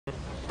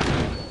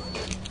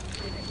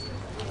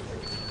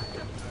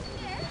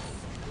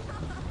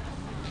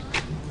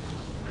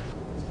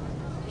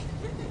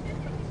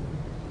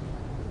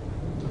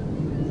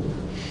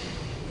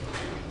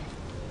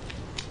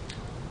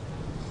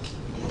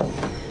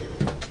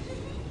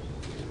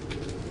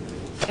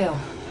Phil.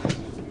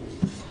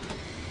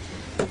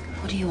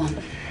 What do you want?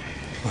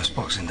 Well, it's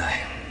Boxing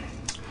Day.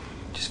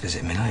 Just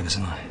visiting my neighbours,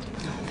 aren't I?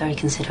 Oh, very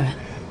considerate.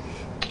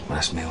 Well,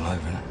 that's me all over,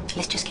 isn't it?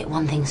 Let's just get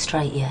one thing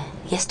straight, yeah?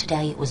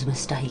 Yesterday it was a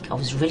mistake. I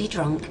was really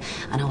drunk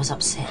and I was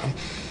upset, and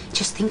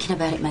just thinking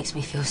about it makes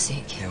me feel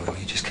sick. Yeah, well,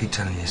 you just keep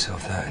telling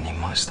yourself that and you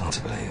might start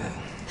to believe it.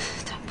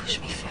 Don't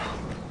push me, Phil.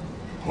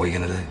 What are you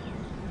going to do?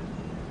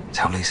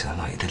 Tell Lisa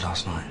like you did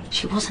last night?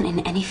 She wasn't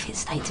in any fit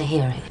state to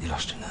hear it. You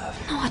lost your nerve.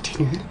 No, I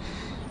didn't.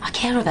 I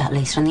care about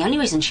Lisa, and the only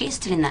reason she's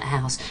still in that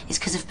house is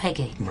because of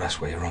Peggy. Well, that's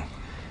where you're wrong.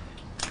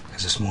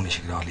 Because this morning she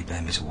could hardly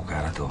bear me to walk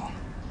out the door.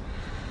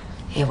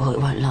 Yeah, well,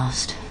 it won't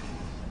last.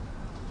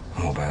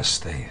 And what about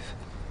Steve?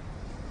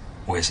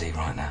 Where's he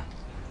right now?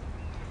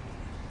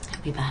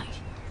 He'll be back.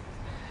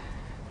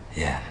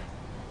 Yeah.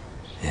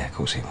 Yeah, of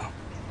course he will.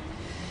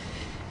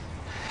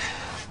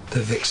 The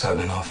Vic's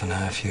opening half an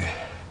hour if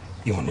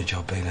you want the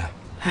job, be there.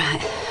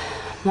 Right.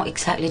 What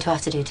exactly do I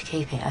have to do to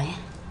keep it, eh?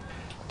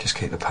 Just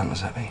keep the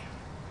punters happy.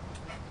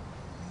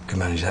 Can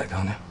manage that,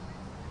 can't you?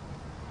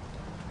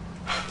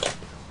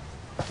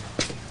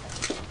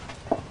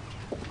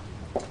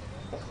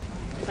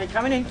 Hey,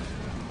 coming in?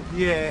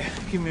 Yeah,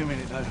 give me a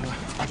minute though.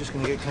 I'm just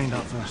going to get cleaned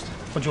up first.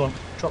 What do you want?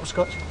 Drop of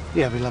scotch?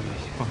 Yeah, it'd be lovely.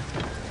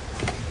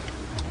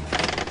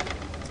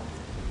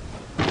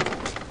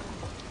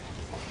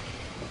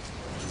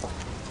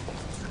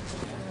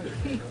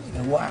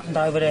 Now, what happened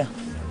over there?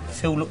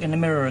 Phil looked in the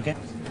mirror again.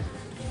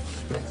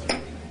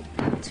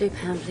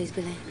 £2, please,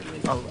 Billy.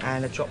 Oh,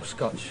 and a drop of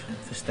scotch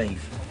for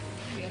Steve.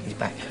 He's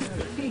back.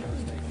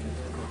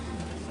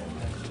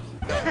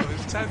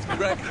 Sounds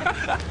great.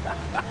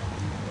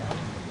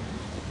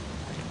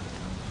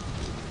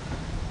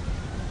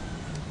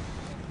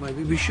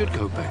 Maybe we should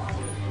go back.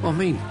 I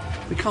mean,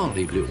 we can't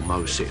leave little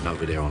Mo sitting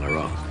over there on her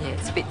own. Yeah,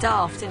 it's a bit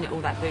daft, isn't it,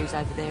 all that booze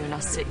over there and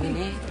us sitting in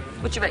here?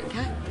 What do you reckon,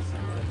 Kate?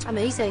 I'm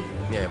easy.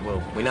 Yeah,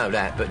 well, we know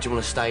that, but do you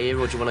want to stay here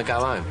or do you want to go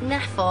home?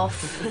 Naff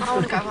off. I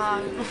want to go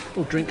home.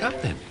 Well, drink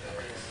up then.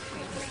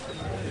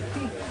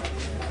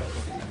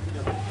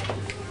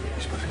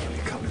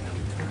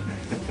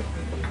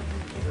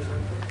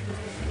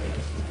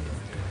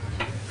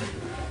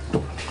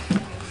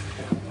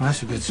 Well,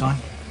 that's a good sign.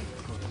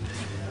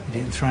 You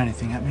didn't throw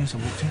anything at me as I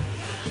walked in.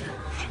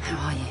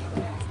 How are you?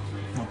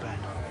 Not bad.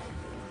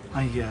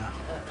 I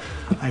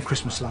had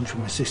Christmas lunch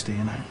with my sister,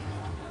 you know.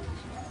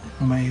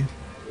 What about you?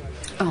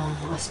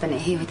 Oh, I spent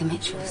it here with the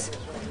Mitchells.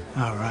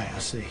 Oh, right, I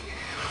see.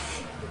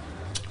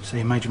 So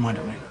you made your mind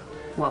up, then?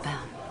 What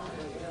about?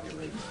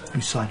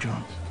 Whose side you're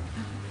on?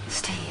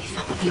 Steve,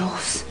 I'm on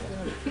yours.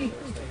 I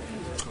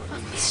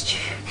missed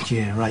you.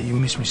 Yeah, right, you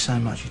missed me so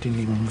much you didn't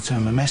even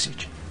return my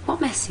message.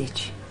 What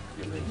message?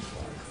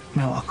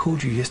 No, I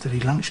called you yesterday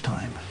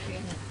lunchtime.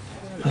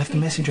 I left a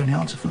message on the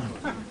answer phone.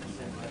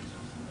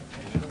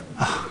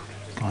 Oh,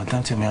 God,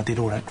 don't tell me I did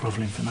all that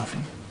grovelling for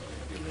nothing.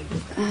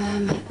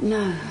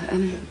 No,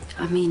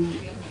 I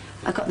mean,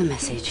 I got the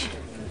message.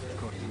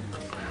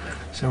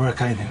 So we're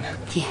okay then?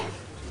 Yeah.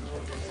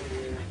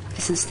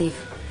 Listen, Steve,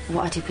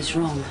 what I did was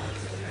wrong.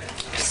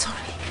 I'm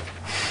sorry.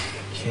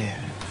 Yeah,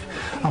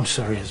 I'm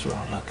sorry as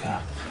well. Look,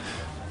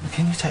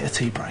 can you take a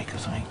tea break or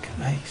something?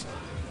 Hey,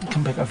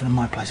 come back over to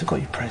my place. I've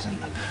got your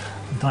present.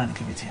 I'm dying to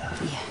give it to you.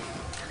 Yeah,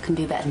 I can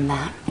do better than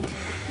that.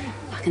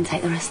 I can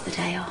take the rest of the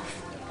day off.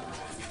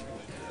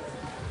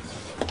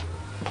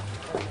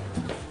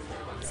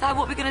 So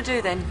what are we going to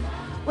do then?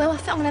 Well, I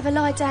think I'm going to have a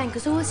lie down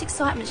because all this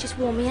excitement's just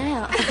worn me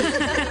out.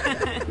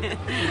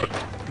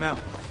 Mel,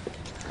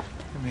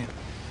 come here.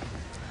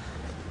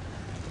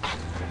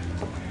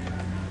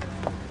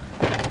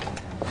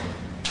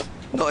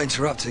 Not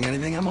interrupting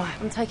anything, am I?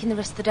 I'm taking the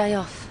rest of the day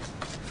off.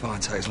 Fine,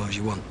 take as long as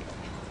you want.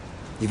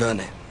 You've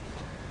earned it.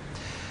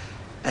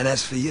 And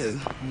as for you...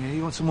 Yeah,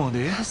 you want some more, do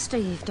you? Oh,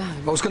 Steve, don't.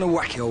 If I was going to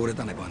whack you, I would have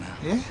done it by now.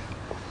 Yeah?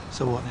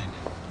 So what then?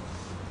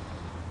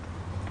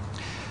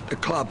 The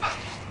club.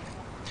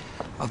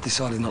 I've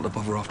decided not to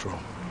bother after all.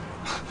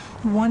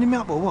 Wind him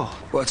up or what?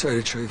 Well, I tell you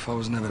the truth, I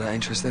was never that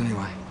interested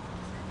anyway.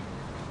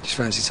 Just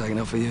fancy taking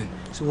up for you.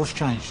 So what's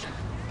changed?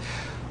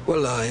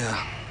 Well,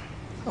 I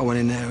went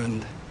in there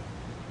and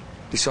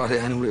decided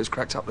it ain't all it was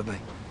cracked up to be.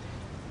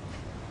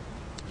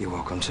 You're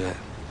welcome to it.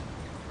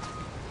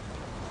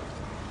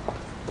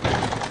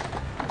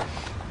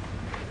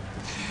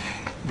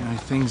 You know,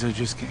 things are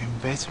just getting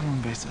better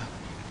and better.